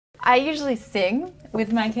I usually sing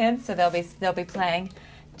with my kids, so they'll be playing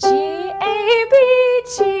G-A-B,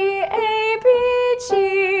 G-A-B,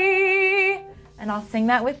 G, and I'll sing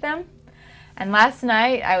that with them. And last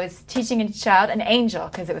night I was teaching a child, an angel,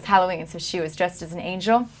 because it was Halloween, so she was dressed as an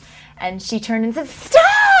angel, and she turned and said,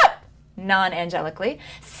 "Stop!" non-angelically.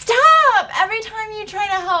 "Stop! Every time you try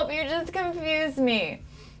to help, you just confuse me."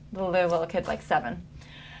 The little kid's like 7.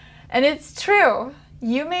 And it's true.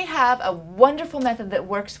 You may have a wonderful method that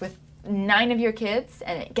works with 9 of your kids,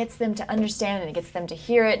 and it gets them to understand, and it gets them to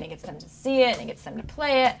hear it, and it gets them to see it, and it gets them to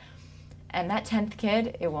play it. And that 10th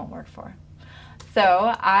kid, it won't work for.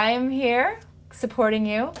 So I'm here supporting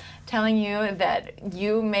you, telling you that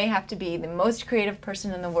you may have to be the most creative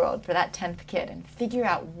person in the world for that 10th kid and figure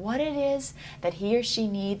out what it is that he or she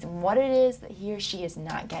needs and what it is that he or she is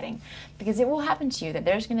not getting. Because it will happen to you that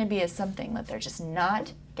there's going to be something that they're just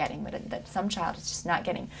not getting, that some child is just not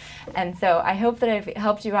getting. And so I hope that I've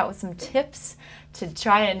helped you out with some tips to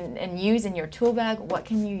try and use in your tool bag. What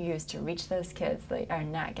can you use to reach those kids that are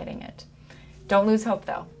not getting it? Don't lose hope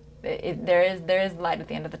though. There is light at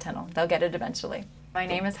the end of the tunnel. They'll get it eventually. My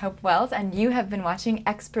name is Hope Wells, and you have been watching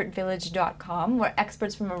expertvillage.com, where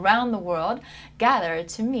experts from around the world gather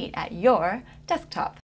to meet at your desktop.